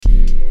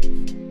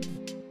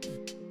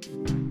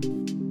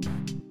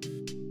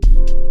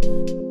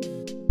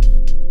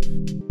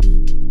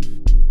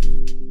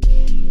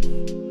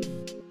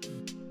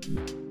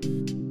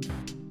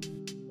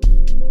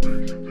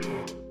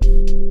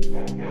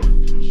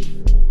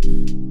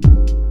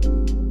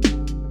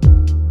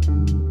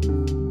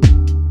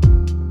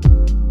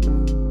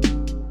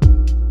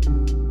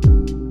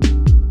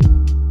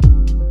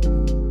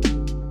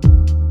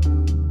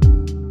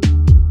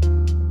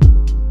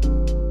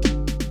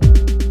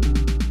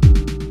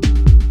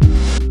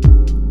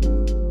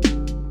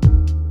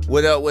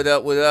What up, what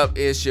up, what up?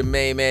 It's your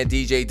main man,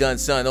 DJ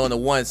Dunson, on the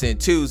ones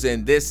and twos,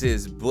 and this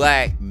is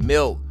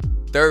BlackMilk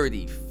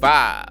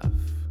 35.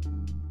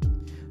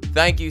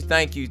 Thank you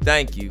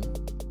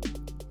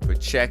for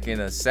checking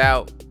us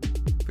out,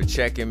 for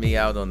checking me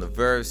out on the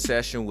Verve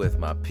session with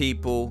my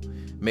people.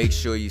 Make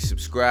sure you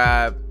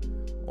subscribe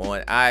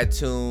on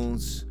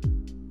iTunes,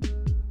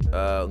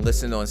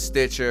 listen on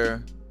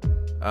Stitcher.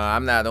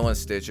 I'm not on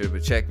Stitcher,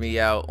 but check me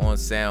out on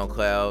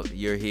SoundCloud.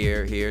 You're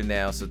here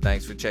now, so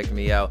thanks for checking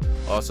me out.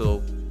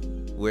 Also,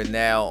 we're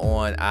now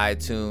on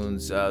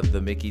iTunes, The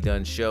Mickey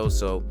Dunn Show.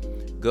 So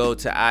go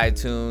to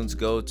iTunes,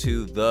 go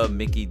to The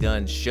Mickey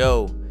Dunn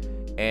Show,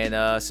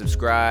 and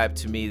subscribe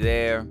to me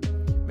there.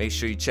 Make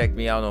sure you check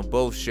me out on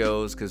both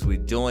shows because we're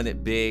doing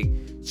it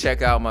big.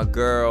 Check out my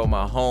girl,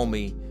 my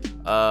homie,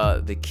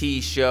 The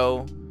Key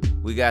Show.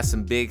 We got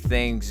some big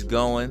things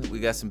going. We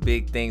got some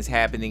big things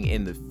happening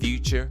in the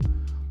future.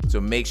 So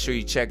make sure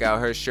you check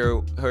out her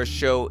show. Her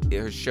show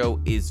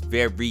is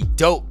very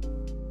dope.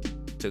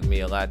 Took me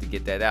a lot to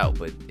get that out,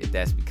 but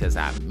that's because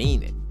I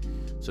mean it.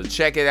 So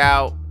check it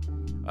out.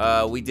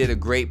 We did a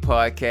great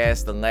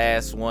podcast, the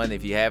last one.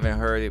 If you haven't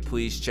heard it,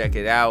 please check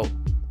it out.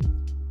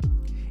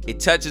 It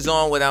touches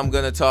on what I'm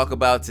going to talk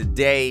about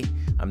today.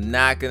 I'm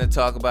not going to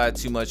talk about it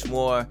too much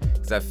more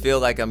because I feel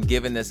like I'm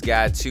giving this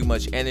guy too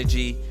much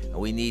energy, and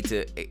we need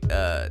to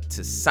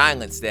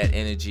silence that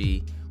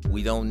energy.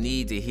 We don't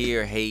need to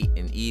hear hate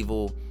and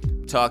evil.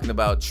 I'm talking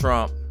about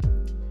Trump.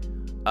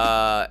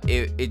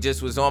 It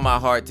just was on my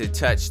heart to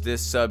touch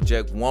this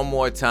subject one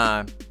more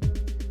time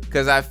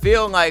because I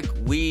feel like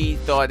we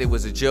thought it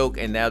was a joke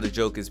and now the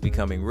joke is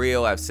becoming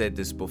real. I've said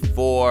this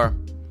before.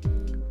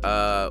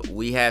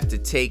 We have to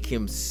take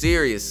him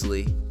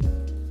seriously.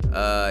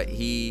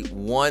 He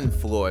won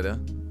Florida.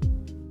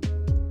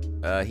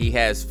 He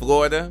has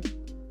Florida.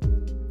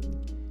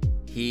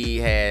 He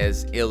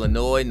has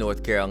Illinois,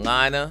 North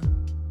Carolina.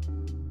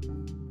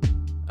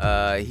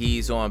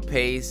 He's on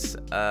pace.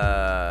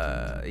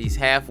 He's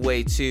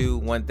halfway to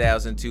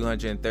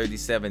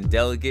 1,237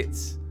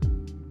 delegates.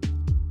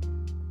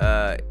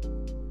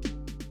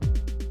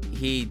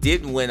 He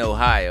didn't win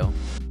Ohio.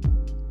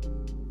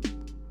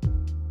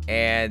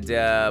 And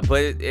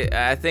but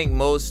I think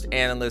most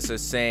analysts are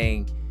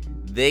saying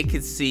they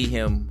could see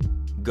him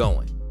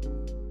going.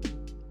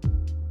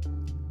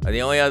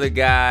 The only other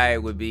guy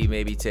would be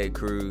maybe Ted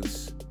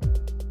Cruz.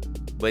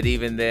 But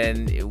even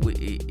then,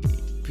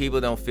 people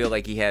don't feel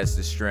like he has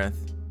the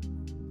strength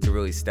to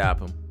really stop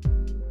him.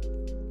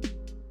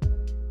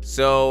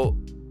 So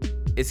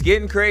it's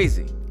getting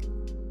crazy.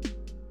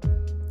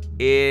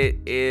 It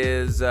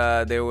is,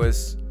 there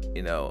was,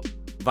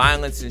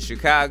 violence in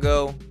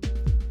Chicago.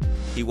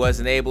 He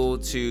wasn't able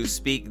to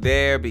speak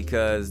there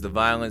because the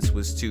violence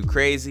was too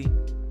crazy.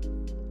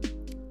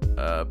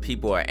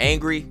 People are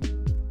angry.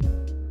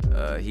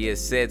 He has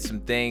said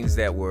some things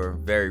that were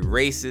very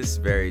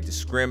racist, very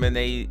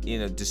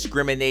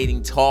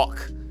discriminating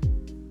talk,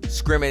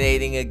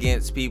 discriminating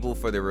against people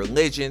for their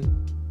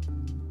religion,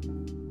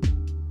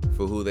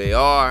 for who they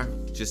are,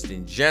 just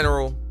in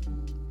general.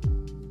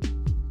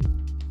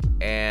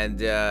 And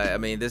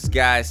this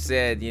guy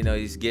said, he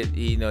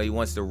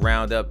wants to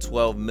round up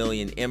 12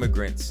 million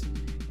immigrants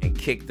and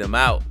kick them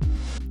out,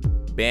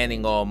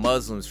 banning all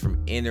Muslims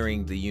from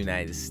entering the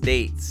United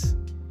States.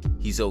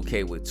 He's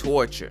okay with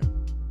torture.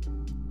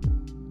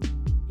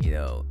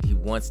 He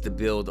wants to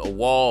build a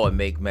wall and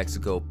make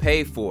Mexico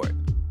pay for it.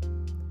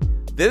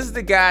 This is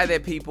the guy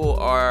that people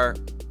are,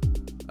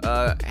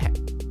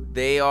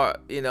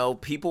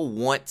 people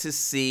want to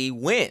see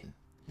win.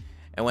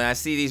 And when I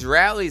see these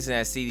rallies and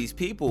I see these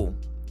people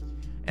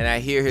and I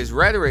hear his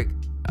rhetoric,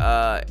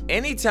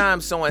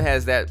 anytime someone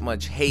has that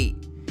much hate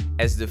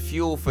as the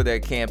fuel for their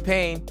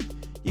campaign,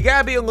 you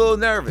gotta be a little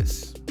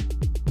nervous.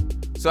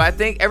 So I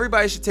think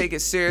everybody should take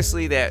it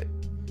seriously that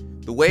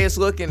the way it's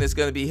looking is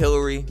gonna be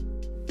Hillary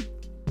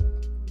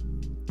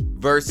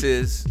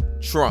versus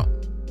Trump.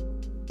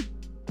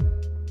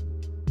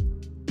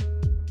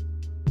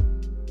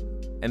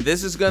 And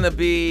this is going to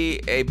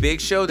be a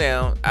big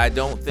showdown. I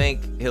don't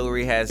think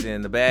Hillary has it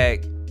in the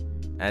bag.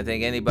 I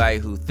think anybody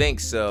who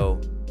thinks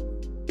so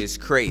is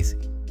crazy.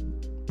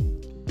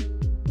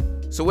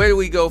 So where do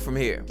we go from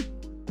here?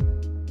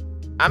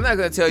 I'm not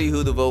going to tell you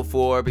who to vote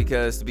for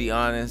because, to be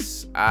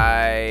honest,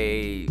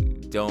 I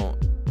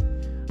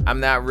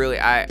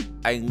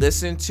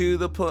listen to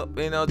the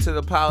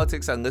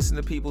politics. I listen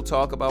to people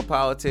talk about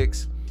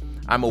politics.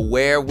 I'm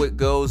aware of what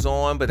goes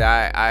on, but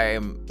I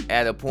am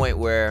at a point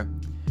where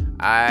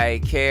I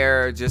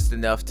care just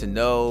enough to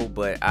know,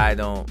 but I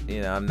don't,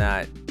 I'm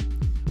not.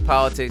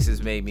 Politics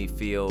has made me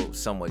feel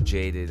somewhat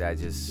jaded.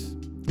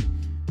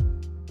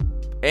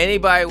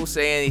 Anybody will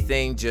say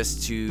anything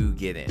just to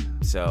get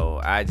in. So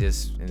I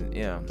just,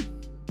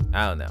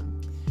 I don't know.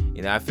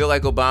 I feel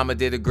like Obama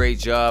did a great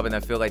job, and I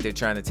feel like they're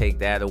trying to take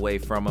that away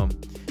from him.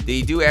 Did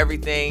he do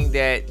everything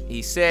that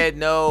he said?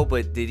 No.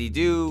 But did he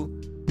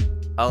do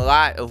a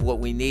lot of what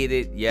we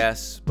needed?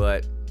 Yes.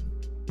 But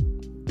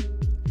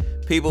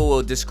people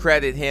will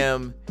discredit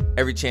him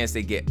every chance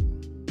they get.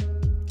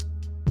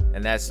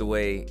 And that's the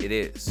way it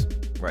is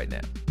right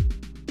now.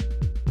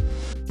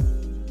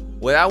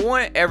 What I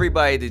want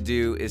everybody to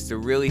do is to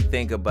really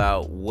think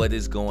about what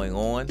is going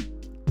on.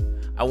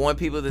 I want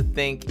people to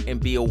think and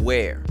be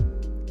aware.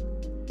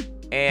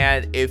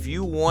 And if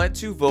you want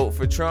to vote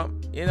for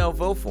Trump,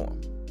 vote for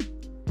him.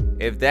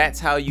 If that's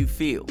how you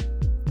feel.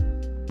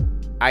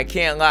 I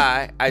can't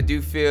lie, I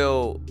do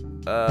feel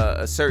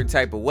a certain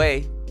type of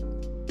way,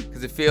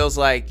 because it feels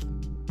like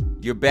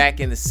you're back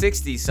in the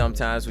 60s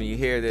sometimes when you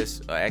hear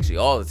this, actually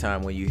all the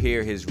time when you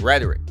hear his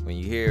rhetoric, when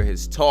you hear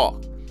his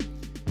talk.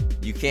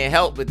 You can't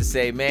help but to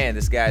say, man,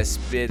 this guy's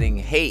spitting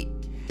hate.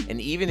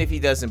 And even if he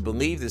doesn't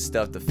believe this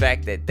stuff, the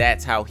fact that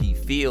that's how he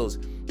feels,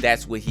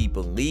 that's what he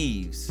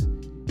believes,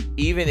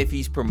 even if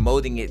he's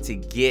promoting it to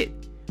get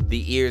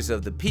the ears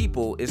of the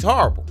people, is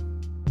horrible.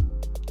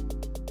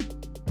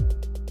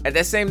 At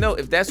that same note,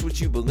 if that's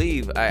what you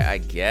believe, I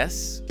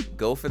guess,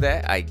 go for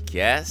that, I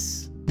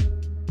guess.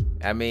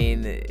 I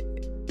mean,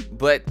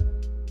 but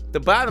the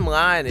bottom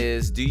line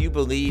is, do you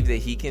believe that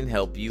he can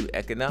help you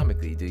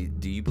economically?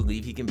 Do you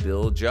believe he can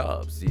build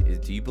jobs?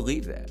 Do you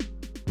believe that?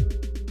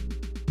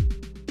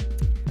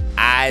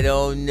 I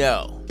don't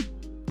know.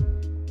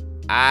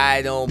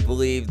 I don't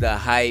believe the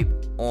hype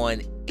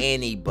on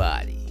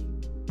anybody,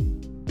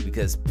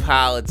 because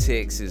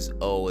politics is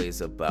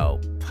always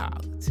about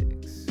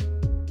politics.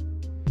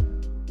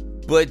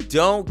 But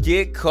don't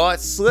get caught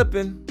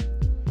slipping.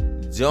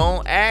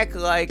 Don't act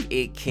like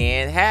it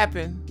can't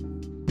happen.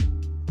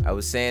 I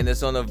was saying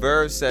this on a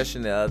Verve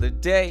session the other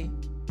day.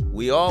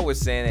 We all were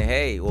saying it.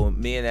 Hey, well,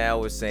 me and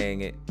Al were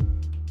saying it,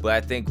 but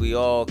I think we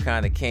all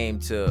kind of came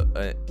to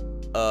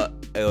an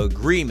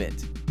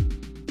agreement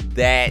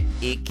that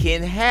it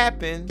can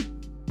happen.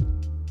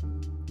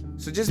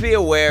 So just be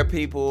aware,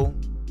 people.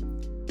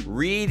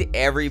 Read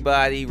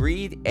everybody,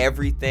 read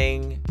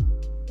everything,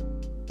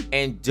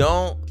 and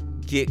don't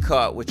get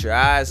caught with your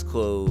eyes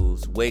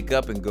closed. Wake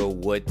up and go,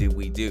 what did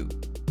we do?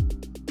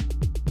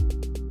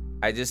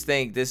 I just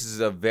think this is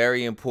a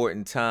very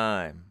important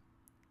time.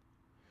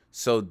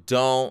 So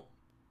don't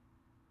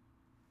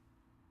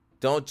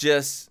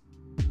just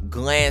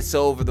glance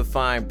over the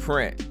fine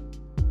print.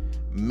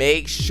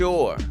 Make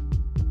sure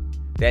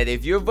that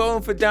if you're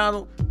voting for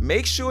Donald,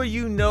 make sure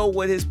you know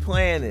what his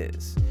plan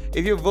is.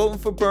 If you're voting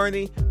for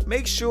Bernie,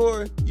 make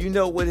sure you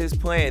know what his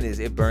plan is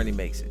if Bernie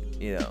makes it,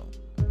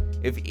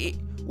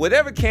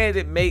 whatever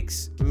candidate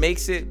makes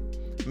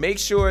it, make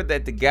sure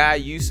that the guy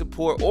you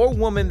support or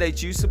woman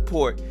that you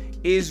support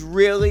is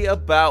really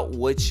about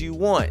what you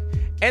want.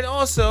 And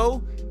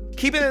also,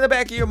 keep it in the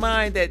back of your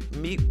mind that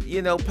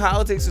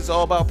politics is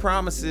all about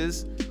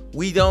promises.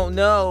 We don't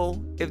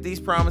know if these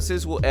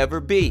promises will ever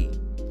be.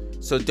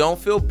 So don't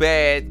feel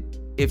bad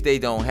if they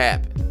don't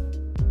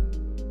happen,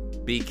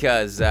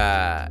 because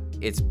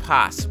it's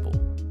possible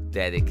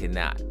that it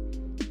cannot.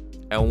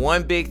 And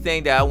one big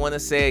thing that I want to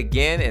say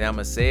again, and I'm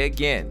going to say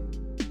again,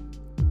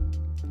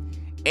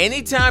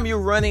 anytime you're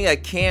running a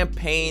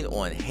campaign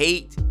on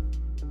hate,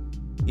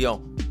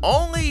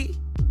 only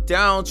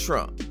Donald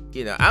Trump,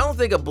 I don't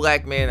think a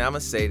black man, I'm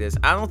going to say this,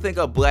 I don't think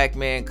a black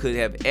man could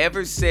have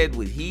ever said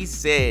what he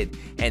said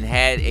and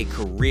had a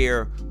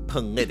career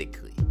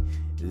politically.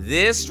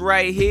 This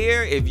right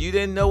here, if you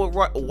didn't know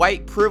what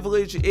white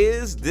privilege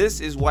is, this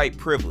is white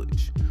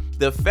privilege.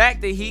 The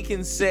fact that he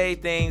can say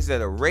things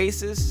that are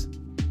racist,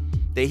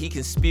 that he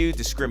can spew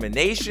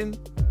discrimination,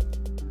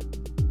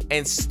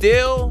 and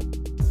still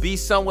be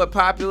somewhat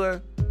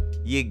popular,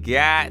 you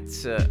got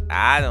to,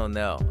 I don't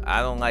know.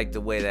 I don't like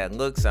the way that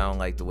looks. I don't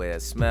like the way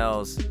that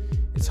smells.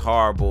 It's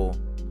horrible.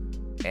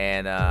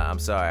 And I'm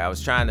sorry. I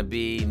was trying to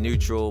be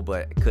neutral,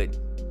 but I couldn't.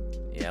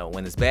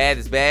 When it's bad,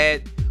 it's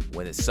bad.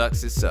 When it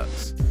sucks, it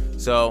sucks.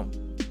 So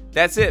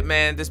that's it,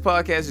 man. This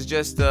podcast is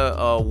just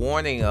a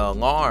warning,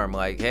 alarm.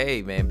 Like,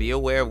 hey, man, be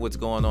aware of what's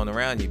going on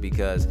around you,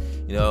 because,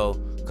 a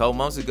couple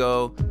months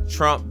ago,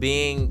 Trump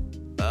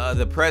being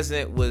the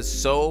president was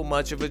so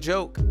much of a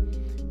joke.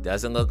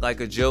 Doesn't look like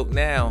a joke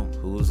now.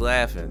 Who's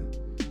laughing?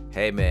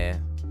 Hey,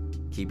 man,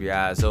 keep your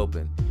eyes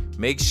open.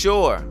 Make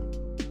sure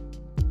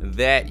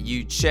that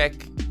you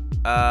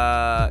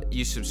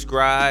you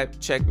subscribe.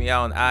 Check me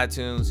out on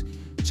iTunes.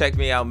 Check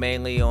me out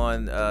mainly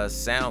on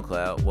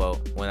SoundCloud.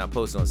 Well, when I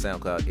post on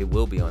SoundCloud, it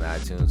will be on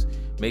iTunes.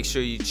 Make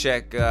sure you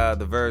check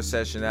the Verve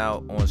session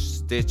out on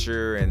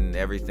Stitcher and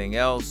everything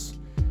else.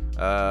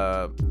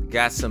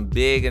 Got some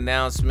big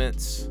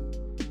announcements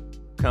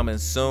coming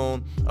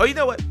soon. Oh, you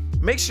know what?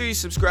 Make sure you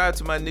subscribe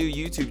to my new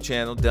YouTube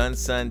channel,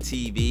 Dunsun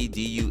TV,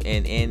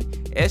 DUNNSUNN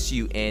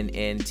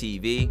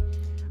TV.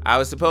 I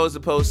was supposed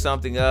to post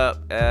something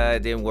up.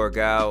 It didn't work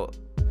out.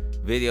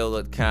 Video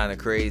looked kind of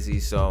crazy,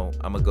 so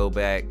I'm going to go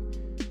back,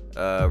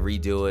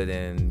 redo it,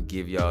 and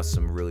give y'all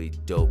some really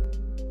dope-ish.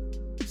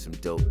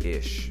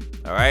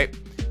 All right?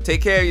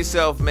 Take care of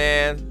yourself,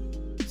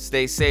 man.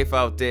 Stay safe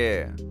out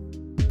there.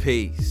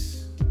 Peace.